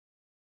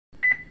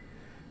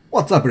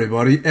What's up,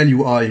 everybody?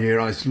 LUI here.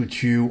 I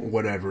salute you,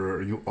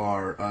 whatever you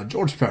are.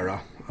 George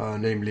Farah,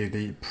 namely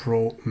the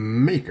Pro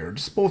Maker,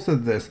 just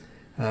posted this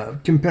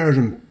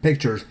comparison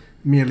pictures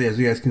merely, as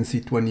you guys can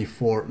see,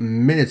 24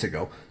 minutes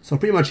ago. So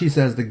pretty much he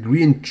says the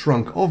green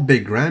trunk of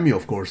Big Ramy,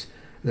 of course,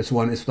 this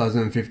one is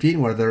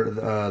 2015, where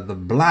the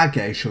black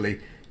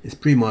actually is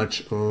pretty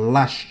much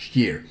last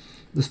year.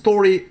 The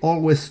story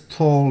always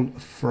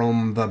told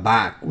from the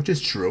back, which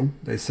is true.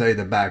 They say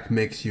the back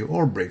makes you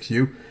or breaks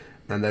you.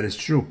 And that is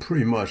true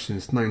pretty much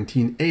since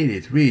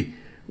 1983,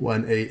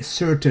 when a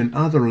certain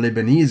other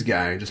Lebanese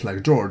guy, just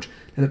like George,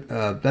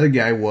 that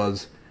guy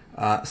was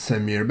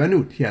Samir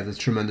Banout. He has a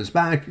tremendous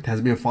back. It has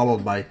been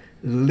followed by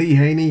Lee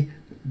Haney,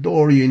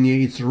 Dorian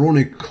Yates,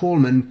 Ronnie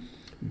Coleman,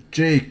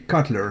 Jay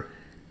Cutler,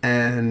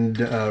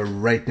 and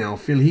right now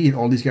Phil Heath.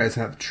 All these guys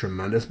have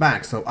tremendous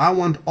backs. So I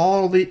want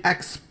all the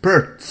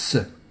experts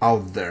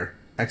out there,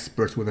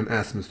 experts with an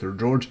S, Mr.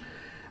 George,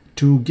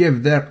 to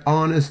give their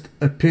honest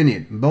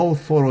opinion.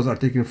 Both photos are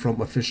taken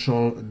from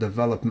official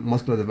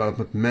muscular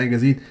development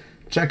magazine.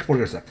 Check for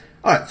yourself.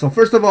 Alright, so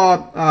first of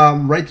all,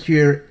 right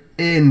here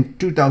in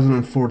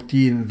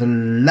 2014, the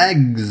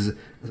legs,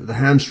 the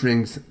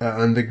hamstrings,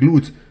 and the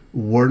glutes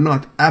were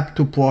not up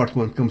to par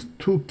when it comes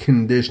to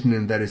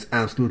conditioning. That is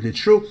absolutely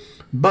true.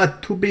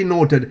 But to be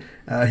noted,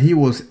 he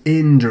was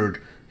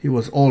injured. He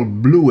was all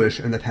bluish,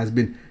 and that has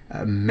been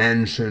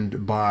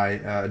mentioned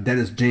by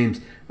Dennis James.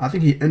 I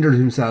think he injured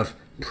himself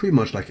pretty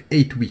much like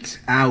 8 weeks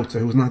out, so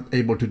he was not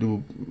able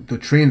to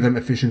train them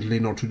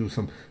efficiently, nor to do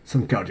some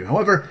cardio.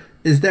 However,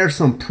 is there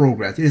some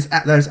progress?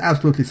 There's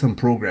absolutely some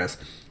progress,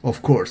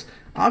 of course.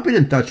 I've been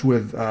in touch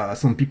with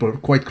some people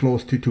quite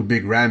close to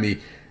Big Ramy,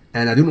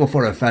 and I do know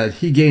for a fact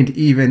he gained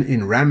even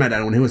in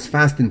Ramadan when he was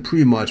fasting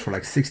pretty much for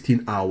like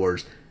 16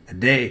 hours a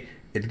day.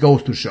 It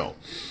goes to show.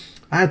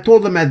 I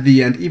told them at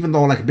the end, even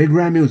though like Big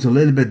Ramy was a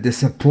little bit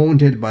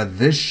disappointed by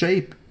this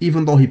shape,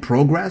 even though he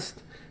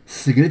progressed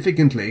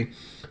significantly,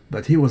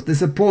 but he was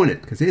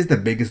disappointed because he's the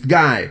biggest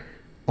guy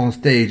on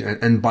stage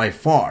and by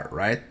far,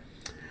 right?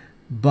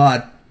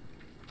 But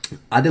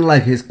I didn't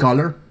like his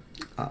color.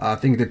 I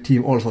think the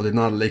team also did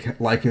not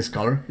like his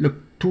color. He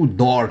looked too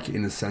dark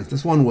in a sense.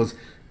 This one was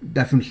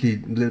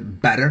definitely a little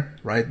better,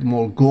 right?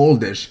 More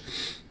goldish.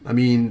 I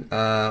mean,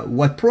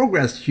 what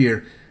progressed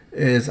here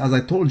is, as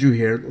I told you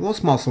here,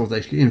 those muscles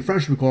actually, in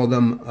French we call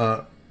them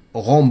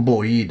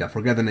rhomboid. I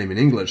forget the name in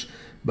English,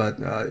 but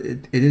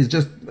it is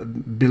just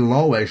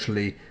below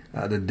actually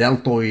the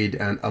deltoid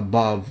and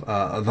above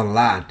the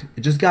lat.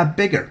 It just got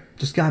bigger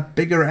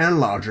and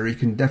larger. You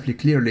can definitely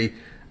clearly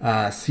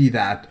see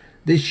that.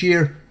 This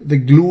year the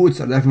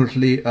glutes are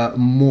definitely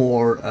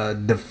more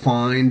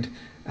defined,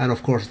 and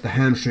of course the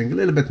hamstring a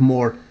little bit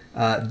more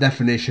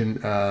definition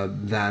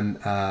than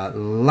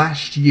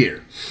last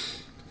year.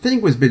 The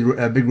thing with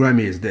Big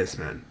Ramy is this,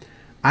 man.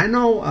 I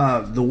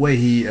know the way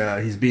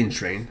he's being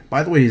trained.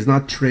 By the way, he's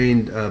not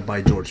trained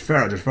by George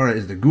Farah. George Farah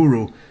is the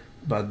guru,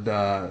 but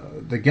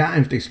the guy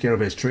who takes care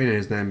of his training,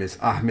 his name is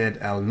Ahmed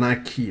Al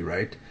Naki,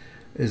 right?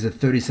 Is a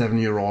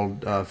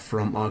 37-year-old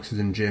from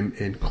Oxygen Gym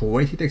in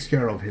Kuwait. He takes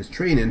care of his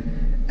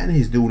training, and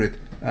he's doing it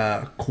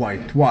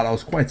quite well. I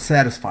was quite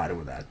satisfied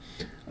with that.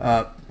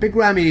 Big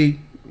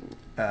Ramy,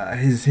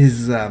 his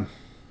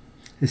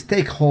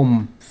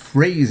take-home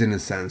phrase, in a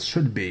sense,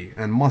 should be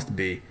and must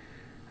be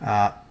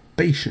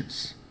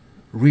patience.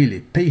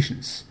 Really,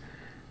 patience.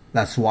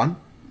 That's one,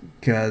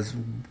 because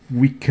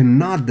we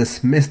cannot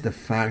dismiss the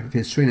fact that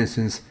he's training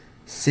since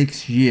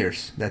 6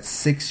 years. That's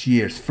 6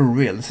 years, for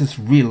real. This is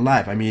real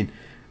life. I mean,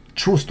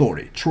 true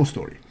story, true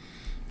story.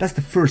 That's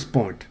the first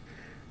point.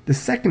 The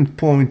second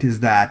point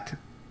is that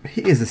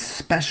he is a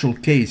special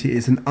case. He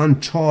is an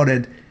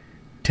uncharted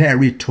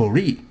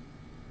territory.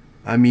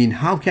 I mean,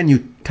 how can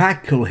you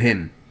tackle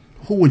him?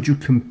 Who would you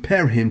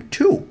compare him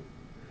to?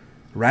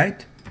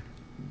 Right?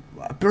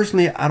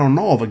 Personally, I don't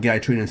know of a guy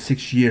training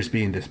 6 years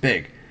being this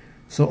big.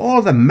 So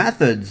all the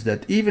methods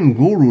that even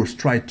gurus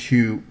try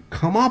to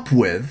come up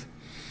with,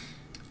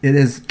 it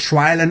is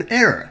trial and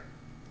error,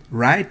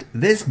 right?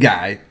 This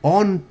guy,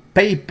 on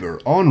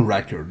paper, on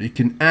record, you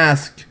can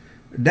ask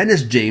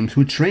Dennis James,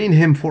 who trained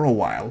him for a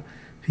while.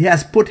 He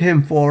has put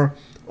him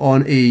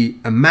on a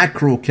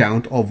macro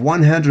count of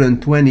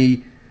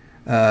 120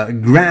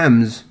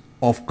 grams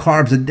of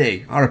carbs a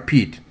day. I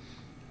repeat,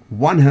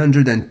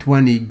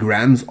 120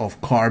 grams of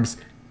carbs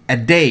a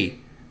day.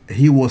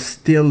 He was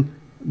still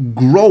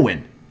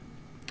growing,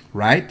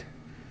 right?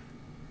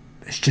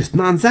 It's just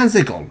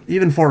nonsensical,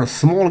 even for a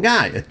small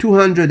guy. A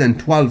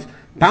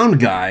 212-pound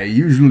guy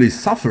usually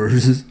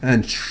suffers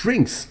and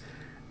shrinks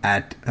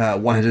at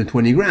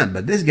 120 grams,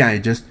 but this guy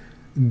just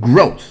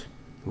grows,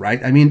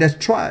 right? I mean, they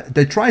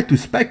try to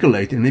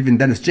speculate, and even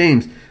Dennis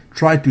James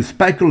tried to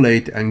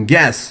speculate and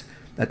guess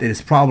that it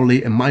is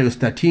probably a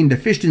myostatin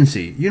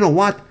deficiency. You know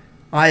what?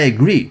 I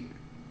agree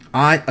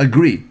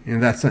in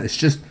that sense. It's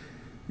just,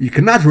 you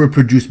cannot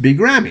reproduce Big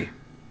Ramy.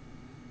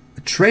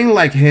 Train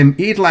like him,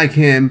 eat like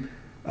him,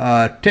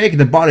 take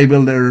the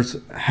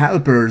bodybuilders,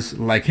 helpers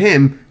like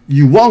him,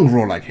 you won't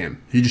grow like him.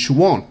 You just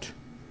won't,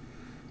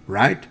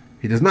 right?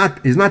 He's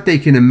not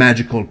taking a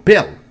magical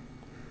pill.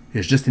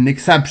 He's just an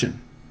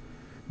exception.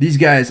 These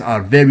guys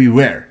are very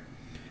rare.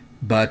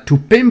 But to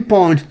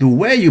pinpoint the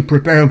way you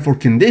prepare him for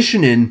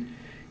conditioning,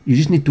 you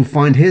just need to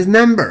find his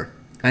number.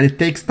 And it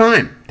takes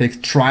time. It takes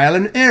trial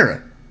and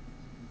error.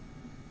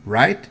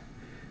 Right?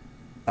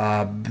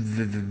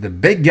 The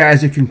big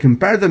guys you can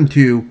compare them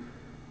to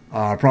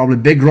are probably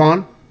Big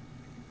Ron,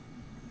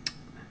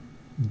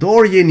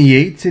 Dorian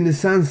Yates in a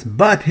sense,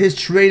 but his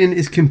training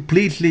is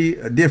completely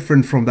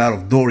different from that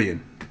of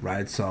Dorian,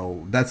 right?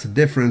 So that's a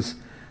difference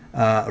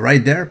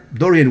right there.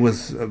 Dorian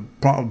was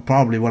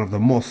probably one of the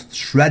most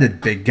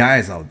shredded big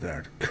guys out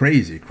there.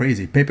 Crazy,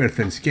 paper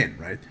thin skin,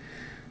 right?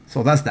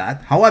 So that's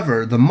that.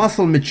 However, the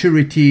muscle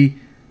maturity,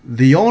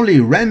 the only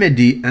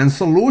remedy and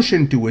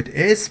solution to it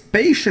is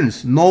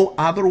patience, no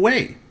other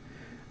way.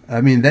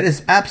 I mean, that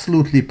is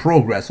absolutely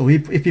progress. So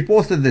if he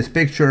posted this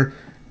picture,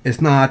 it's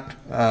not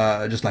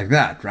just like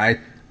that, right?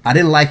 I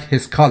didn't like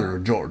his color,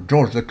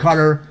 George. The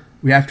color,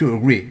 we have to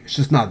agree, it's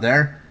just not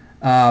there.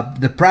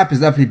 The prep is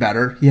definitely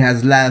better. He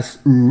has less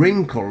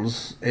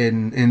wrinkles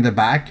in the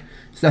back.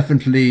 It's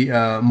definitely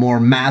more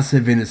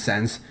massive in a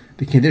sense.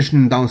 The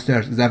conditioning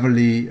downstairs is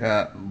definitely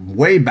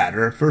way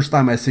better. First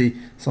time I see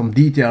some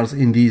details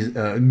in these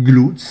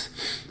glutes,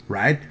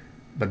 right?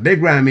 But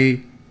Big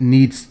Ramy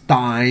needs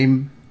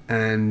time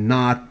and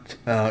not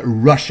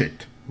rush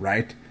it,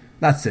 right?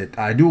 That's it.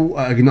 I do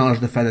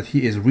acknowledge the fact that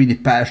he is really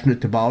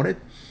passionate about it,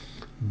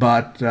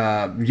 but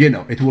you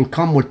know, it will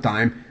come with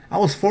time. I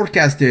was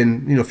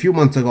forecasting, you know, a few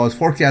months ago, I was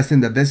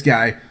forecasting that this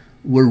guy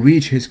will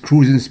reach his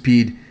cruising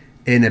speed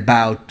in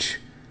about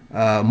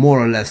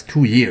more or less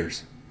 2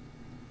 years.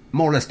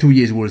 More or less 2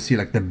 years, we'll see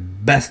like the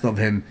best of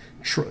him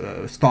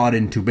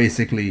starting to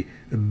basically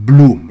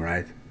bloom,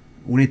 right?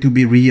 We need to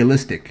be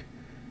realistic.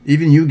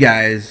 Even you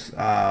guys,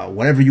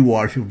 whatever you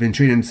are, if you've been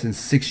training since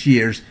 6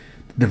 years,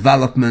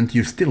 development,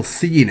 you're still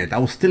seeing it. I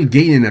was still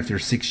gaining after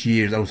 6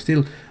 years. I was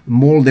still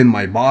molding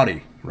my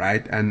body,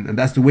 right? And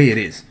that's the way it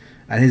is.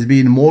 And he's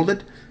being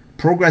molded.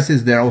 Progress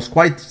is there. I was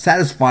quite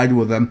satisfied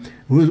with him.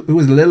 He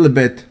was a little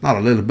bit, not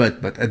a little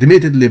bit, but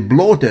admittedly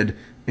bloated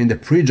in the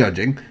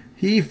prejudging.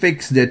 He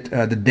fixed it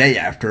the day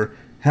after.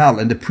 Hell,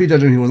 in the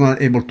prejudging, he was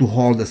not able to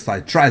hold the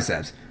side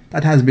triceps.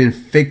 That has been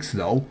fixed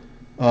though.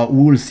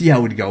 We will see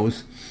how it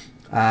goes.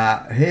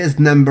 His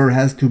number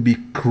has to be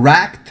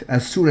cracked.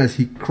 As soon as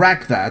he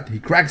cracks that,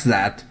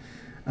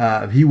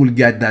 he will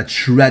get that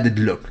shredded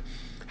look.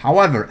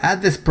 However,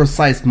 at this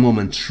precise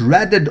moment,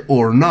 shredded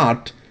or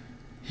not,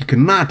 he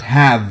cannot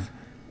have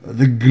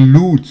the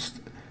glutes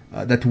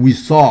that we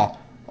saw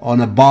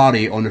on a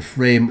body, on a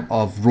frame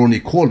of Ronnie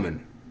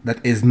Coleman.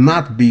 That is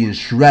not being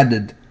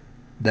shredded,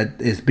 that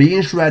is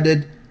being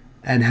shredded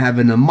and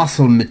having a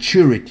muscle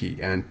maturity.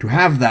 And to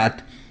have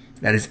that,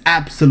 there is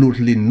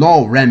absolutely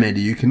no remedy.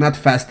 You cannot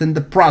fasten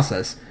the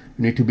process.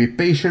 You need to be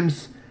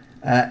patient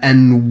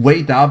and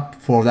wait up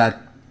for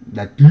that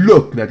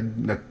look,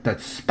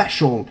 that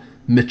special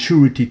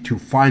maturity to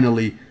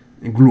finally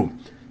grow.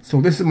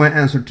 So this is my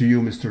answer to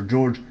you, Mr.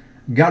 George.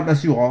 God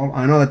bless you all.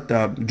 I know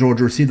that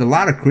George received a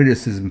lot of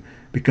criticism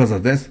because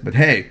of this, but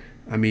hey,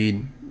 I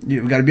mean,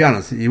 you got to be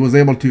honest. He was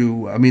able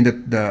to. I mean,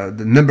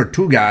 the number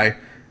 2 guy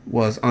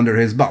was under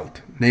his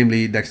belt,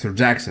 namely Dexter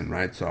Jackson,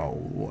 right?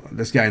 So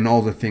this guy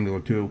knows a thing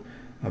or two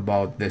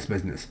about this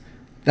business.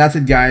 That's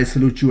it, guys.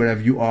 Salute you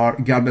wherever you are.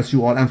 God bless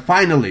you all. And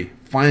finally,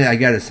 I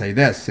gotta say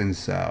this,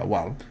 since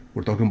well,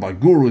 we're talking about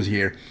gurus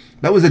here.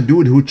 That was a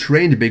dude who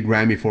trained Big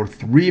Ramy for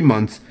 3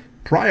 months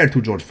prior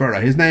to George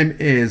Farah. His name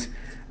is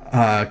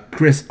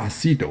Chris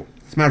Aceto.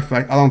 As a matter of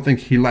fact, I don't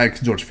think he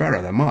likes George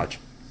Farah that much.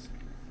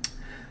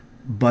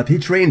 But he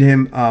trained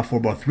him for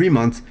about 3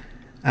 months,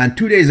 and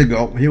 2 days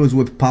ago he was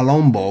with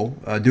Palombo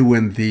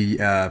doing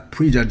the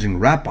prejudging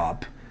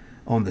wrap-up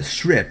on the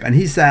strip, and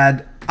he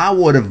said, I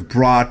would have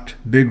brought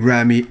Big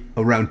Ramy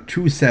around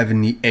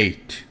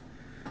 278.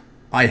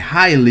 I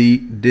highly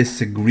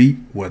disagree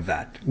with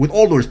that. With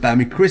all due respect, I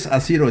mean, Chris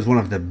Aceto is one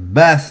of the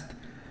best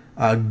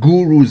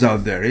gurus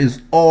out there.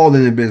 He's all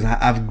in the business.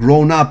 I've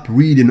grown up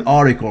reading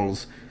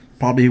articles.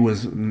 Probably he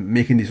was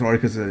making these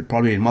articles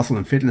probably in Muscle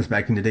and Fitness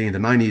back in the day in the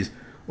 90s,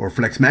 or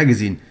Flex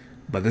magazine,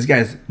 but this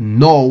guy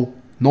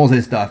knows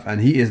his stuff, and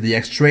he is the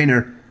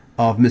ex-trainer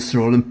of Mr.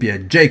 Olympia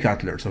Jay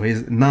Cutler, so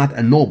he's not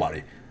a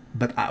nobody.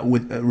 But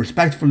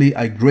respectfully,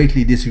 I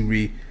greatly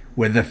disagree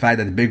with the fact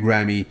that Big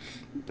Ramy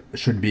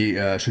should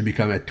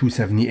become at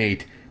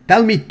 278.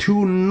 Tell me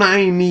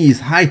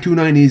 290s, high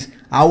 290s,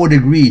 I would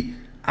agree.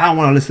 I don't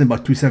want to listen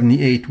about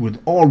 278.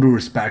 With all due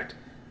respect,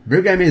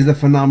 Big Ramy is the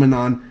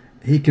phenomenon.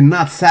 He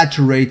cannot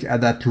saturate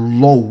at that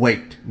low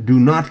weight. Do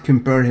not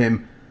compare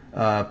him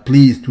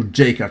please, to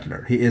Jay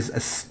Cutler. He is a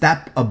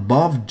step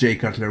above Jay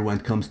Cutler when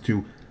it comes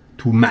to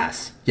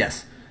mass.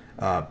 Yes,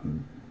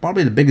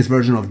 probably the biggest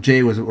version of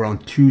Jay was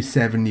around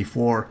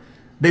 274.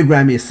 Big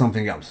Ramy is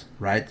something else,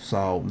 right?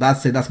 So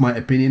that's it. That's my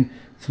opinion.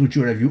 Salute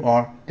you wherever you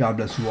are. God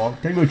bless you all.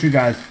 Tell me what you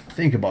guys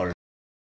think about it.